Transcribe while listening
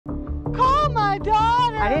my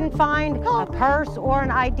daughter! I didn't find a purse or an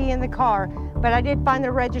ID in the car, but I did find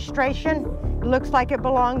the registration. It looks like it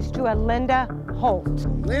belongs to a Linda Holt.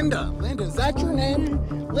 Linda, is that your name?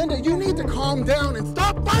 Linda, you need to calm down and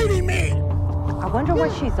stop fighting me! I wonder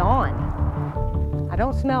what she's on. I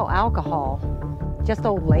don't smell alcohol, just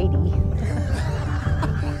old lady.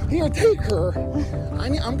 Here, take her.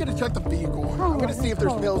 I'm gonna check the vehicle. I'm gonna see if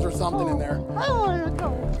there's pills or something in there. I want to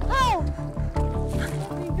go. Oh!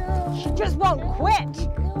 She just won't quit.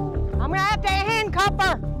 I'm gonna have to handcuff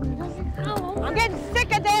her. I'm getting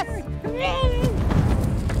sick of this.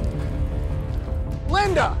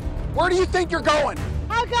 Linda, where do you think you're going?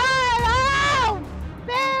 I'm going home!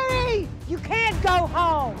 Mary! You can't go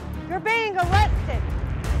home. You're being arrested.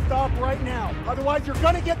 Stop right now, otherwise you're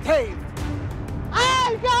gonna get tased.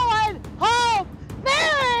 I'm going home!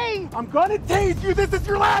 Mary! I'm gonna tase you. This is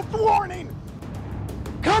your last warning.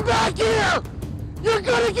 Come back here! You're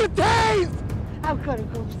gonna get tased! I'm gonna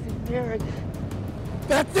go see Mary.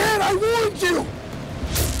 That's it, I warned you!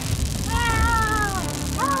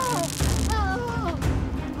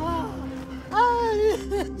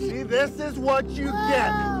 See, this is what you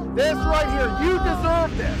get. This right here, you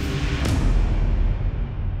deserve this.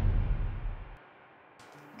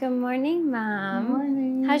 Good morning, Mom. Good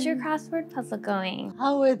morning. How's your crossword puzzle going?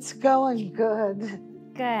 Oh, it's going good.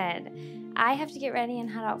 Good. I have to get ready and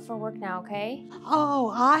head out for work now, okay?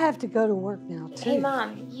 Oh, I have to go to work now, too. Hey,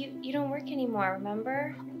 Mom, you don't work anymore,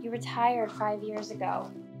 remember? You retired 5 years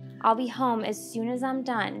ago. I'll be home as soon as I'm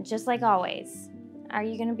done, just like always. Are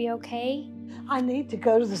you gonna be okay? I need to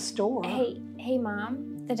go to the store. Hey,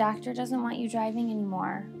 Mom, the doctor doesn't want you driving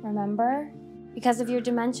anymore, remember? Because of your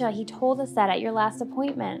dementia, he told us that at your last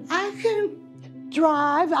appointment. I can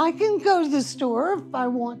drive. I can go to the store if I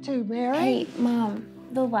want to, Mary. Hey, Mom,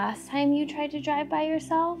 the last time you tried to drive by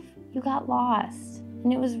yourself, you got lost.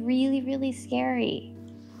 And it was really, really scary.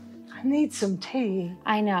 I need some tea.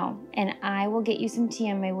 I know, and I will get you some tea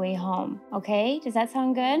on my way home, okay? Does that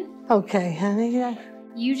sound good? Okay, honey.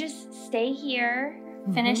 You just stay here,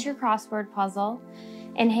 finish your crossword puzzle,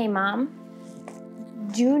 and hey, Mom,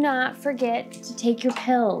 do not forget to take your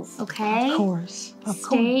pills, okay? Of course.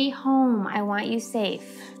 Stay home. I want you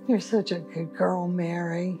safe. You're such a good girl,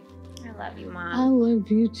 Mary. I love you, I Mom.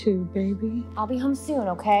 love you too, baby. I'll be home soon,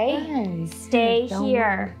 okay? Hey. Stay don't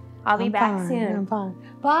here. worry. I'll be back fine, soon. I'm fine.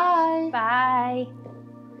 Bye. Bye.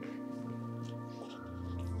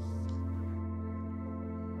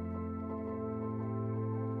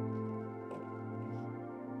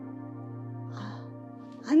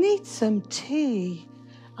 I need some tea.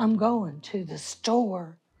 I'm going to the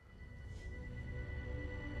store.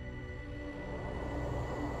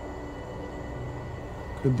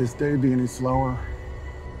 Could this day be any slower?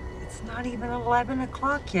 It's not even 11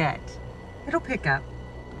 o'clock yet. It'll pick up.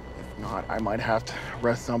 If not, I might have to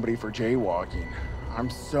arrest somebody for jaywalking. I'm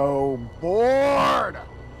so bored!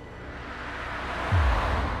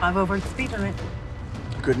 5 over the speed limit.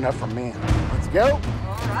 Good enough for me. Let's go.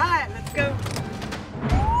 All right, let's go.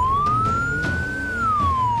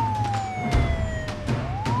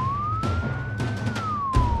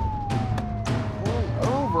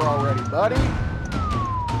 Pull over already, buddy.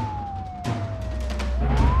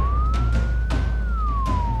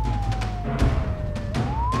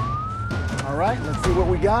 All right, let's see what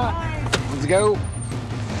we got. Let's go.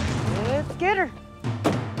 Let's get her.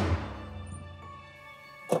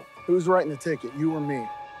 Who's writing the ticket, you or me?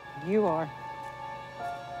 You are.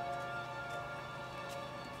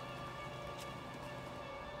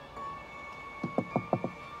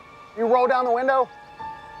 You roll down the window?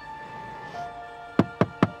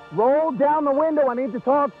 Roll down the window, I need to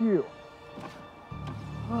talk to you.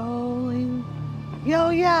 Rolling. Yo,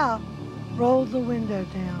 yeah. Roll the window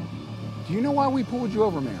down. Do you know why we pulled you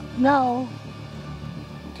over, ma'am? No.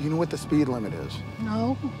 Do you know what the speed limit is?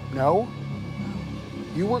 No. No?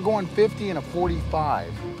 You were going 50 in a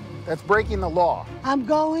 45. That's breaking the law. I'm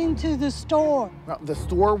going to the store. Well, the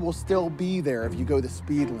store will still be there if you go the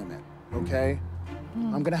speed limit, okay?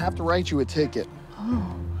 I'm gonna have to write you a ticket.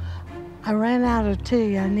 Oh, I ran out of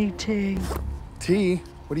tea. I need tea. Tea?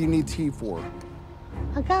 What do you need tea for?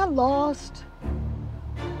 I got lost.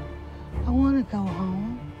 I want to go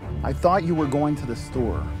home. I thought you were going to the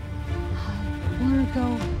store. I want to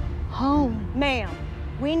go home. Ma'am,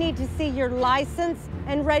 we need to see your license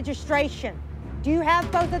and registration. Do you have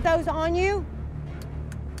both of those on you?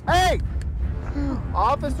 Hey!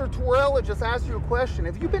 Officer Torello just asked you a question.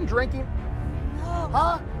 Have you been drinking? No.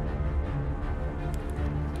 Huh?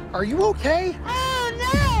 Are you okay? Oh,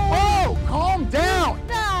 no! Oh, calm down!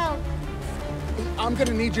 No! I'm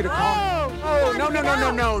gonna need you to calm. Oh, no, no, no,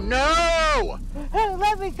 no, no, no!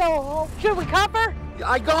 Let me go home. Should we cuff her?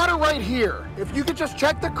 I got her right here. If you could just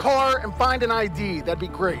check the car and find an ID, that'd be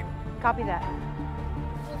great. Copy that.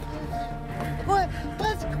 What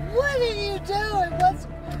are you doing?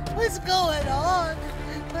 What's going on?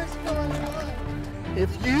 What's going on?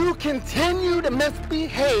 If you continue to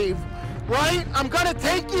misbehave, right, I'm gonna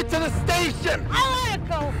take you to the station. I want to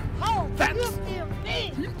go home. That's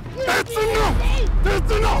That's enough.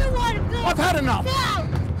 That's enough. You want to go? I've had enough. No.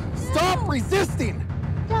 Stop resisting.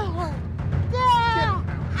 No. No.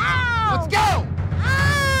 Ow. Let's go.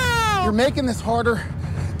 Ow. You're making this harder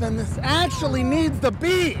than this actually needs to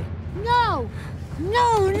be. No.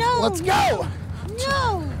 No. Let's go.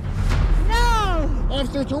 No. No.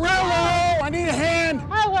 Officer Torello, I need a hand.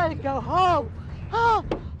 I want to go home. Oh,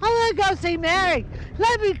 I want to go see Mary.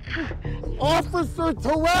 Let me. Officer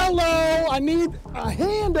Torello, I need a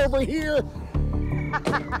hand over here.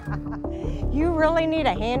 You really need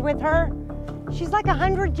a hand with her? She's like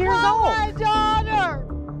 100 years Call old. my daughter.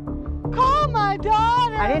 Call my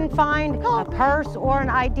daughter. I didn't find a purse or an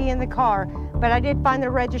ID in the car, but I did find the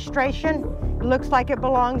registration. It looks like it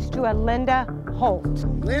belongs to a Linda Holt.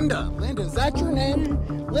 Linda, is that your name?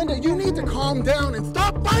 Linda, you need to calm down and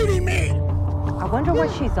stop fighting me. I wonder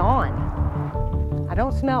what she's on. I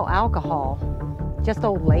don't smell alcohol, just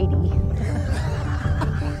old lady.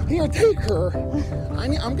 Here, take her.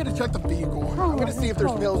 I'm gonna check the vehicle. I'm gonna see if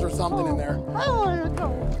there's pills or something in there. I want to go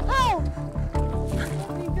home.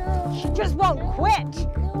 She just won't quit.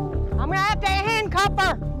 I'm gonna have to handcuff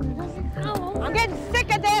her. I'm getting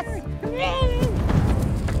sick of this.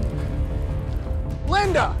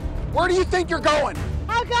 Linda, where do you think you're going?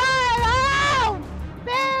 I got home.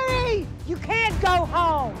 Mary. You can't go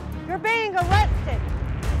home. You're being arrested.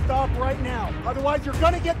 Stop right now, otherwise you're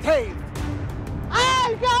gonna get tased.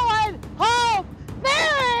 I'm going home.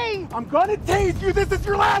 Mary. I'm gonna tase you. This is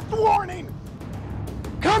your last warning.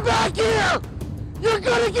 Come back here. You're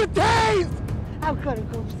gonna get tased. I'm going to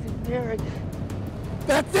go see Mary.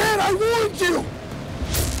 That's it, I warned you.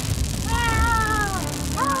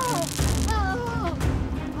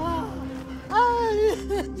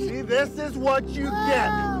 See, this is what you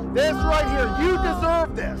get. This right here, you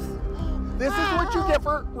deserve this. This is what you get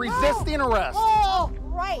for resisting arrest.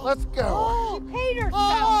 Right. Let's go. She paid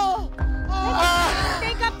herself.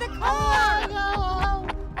 Take up the car.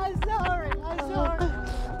 I'm sorry.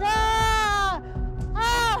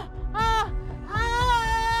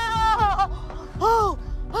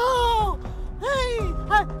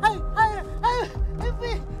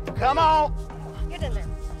 Come on. Get in there.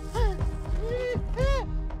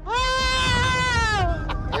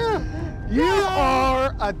 You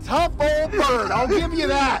are a tough old bird, I'll give you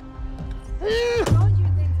that. This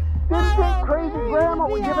crazy grandma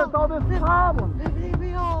would give us all this problem.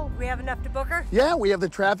 We have enough to book her? Yeah, we have the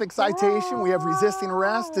traffic citation, we have resisting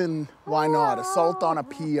arrest, and why not, assault on a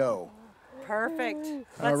PO. Perfect.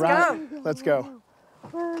 All Let's right, go. let's go. I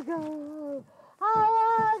want to go home.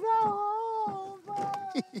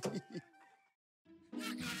 Here it comes.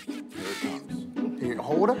 Here,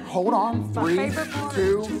 hold on. my 3, favorite part.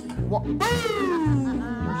 2, 1. Boom!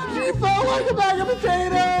 She fell like a bag of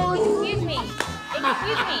potatoes! Excuse me.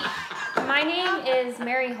 My name is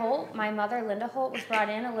Mary Holt. My mother, Linda Holt, was brought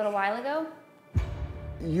in a little while ago.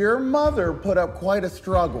 Your mother put up quite a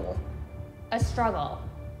struggle. A struggle.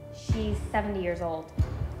 She's 70 years old.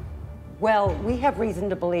 Well, we have reason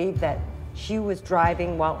to believe that she was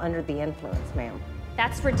driving while under the influence, ma'am.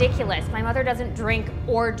 That's ridiculous. My mother doesn't drink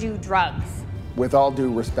or do drugs. With all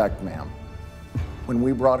due respect, ma'am, when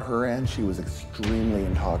we brought her in, she was extremely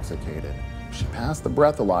intoxicated. She passed the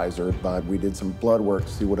breathalyzer, but we did some blood work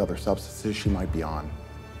to see what other substances she might be on.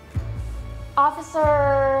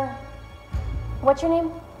 Officer, what's your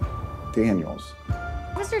name? Daniels.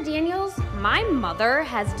 Officer Daniels, my mother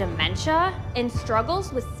has dementia and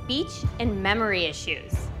struggles with speech and memory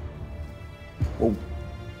issues. Well,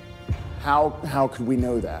 how could we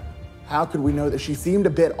know that? How could we know that? She seemed a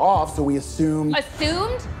bit off, so we assumed...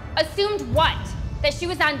 Assumed? Assumed what? That she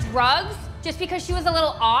was on drugs just because she was a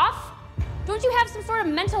little off? Don't you have some sort of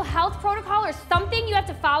mental health protocol or something you have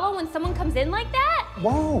to follow when someone comes in like that?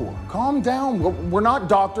 Whoa, calm down. We're not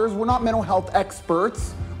doctors, we're not mental health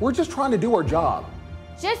experts. We're just trying to do our job.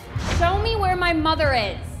 Just show me where my mother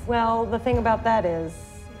is. Well, the thing about that is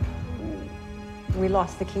we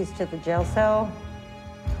lost the keys to the jail cell,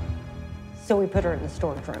 so we put her in the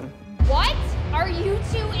storage room. What? Are you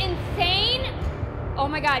two insane? Oh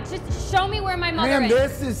my God, just show me where my mother Ma'am, is.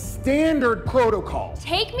 this is standard protocol.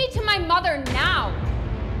 Take me to my mother now.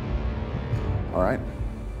 All right.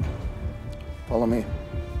 Follow me.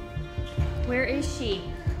 Where is she?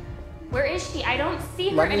 Where is she? I don't see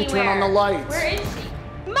her Let me anywhere. turn on the lights. Where is she?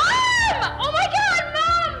 Mom! Oh my God,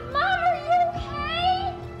 Mom! Mom, are you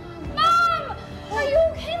okay? Mom! Are you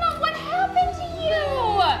okay, Mom? What happened to you?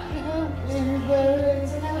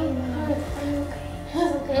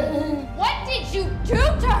 What did you do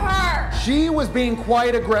to her? She was being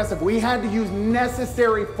quite aggressive. We had to use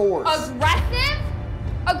necessary force. Aggressive?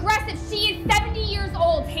 Aggressive. She is 70 years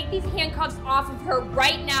old. Take these handcuffs off of her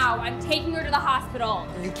right now. I'm taking her to the hospital.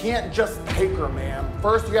 You can't just take her, ma'am.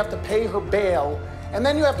 First, you have to pay her bail, and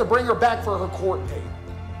then you have to bring her back for her court date.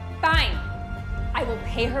 Fine. I will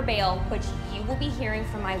pay her bail, but you will be hearing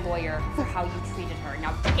from my lawyer for how you treated her.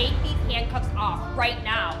 Now take these handcuffs off right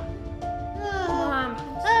now. Mom,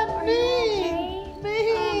 are you okay?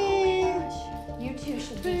 Me. Oh my gosh. You two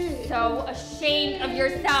should be so ashamed of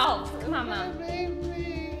yourselves. Come on, Mom.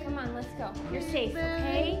 Come on, let's go. You're safe,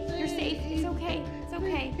 okay? You're safe. It's okay. It's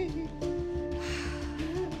okay.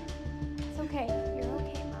 It's okay. You're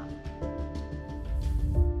okay, Mom.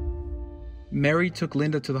 Mary took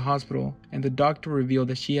Linda to the hospital, and the doctor revealed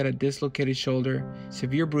that she had a dislocated shoulder,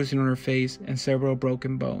 severe bruising on her face, and several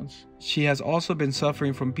broken bones. She has also been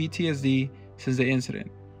suffering from PTSD since the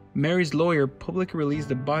incident. Mary's lawyer publicly released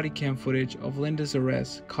the body cam footage of Linda's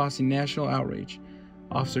arrest, causing national outrage.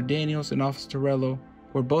 Officer Daniels and Officer Torello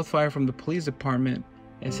were both fired from the police department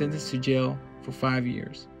and sentenced to jail for 5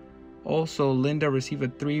 years. Also, Linda received a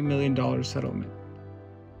 $3 million settlement.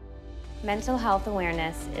 Mental health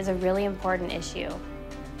awareness is a really important issue.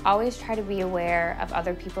 Always try to be aware of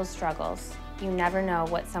other people's struggles. You never know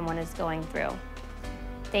what someone is going through.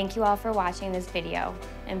 Thank you all for watching this video,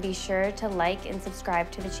 and be sure to like and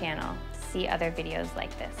subscribe to the channel to see other videos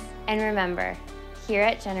like this. And remember, here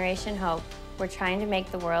at Generation Hope, we're trying to make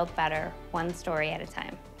the world better, one story at a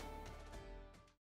time.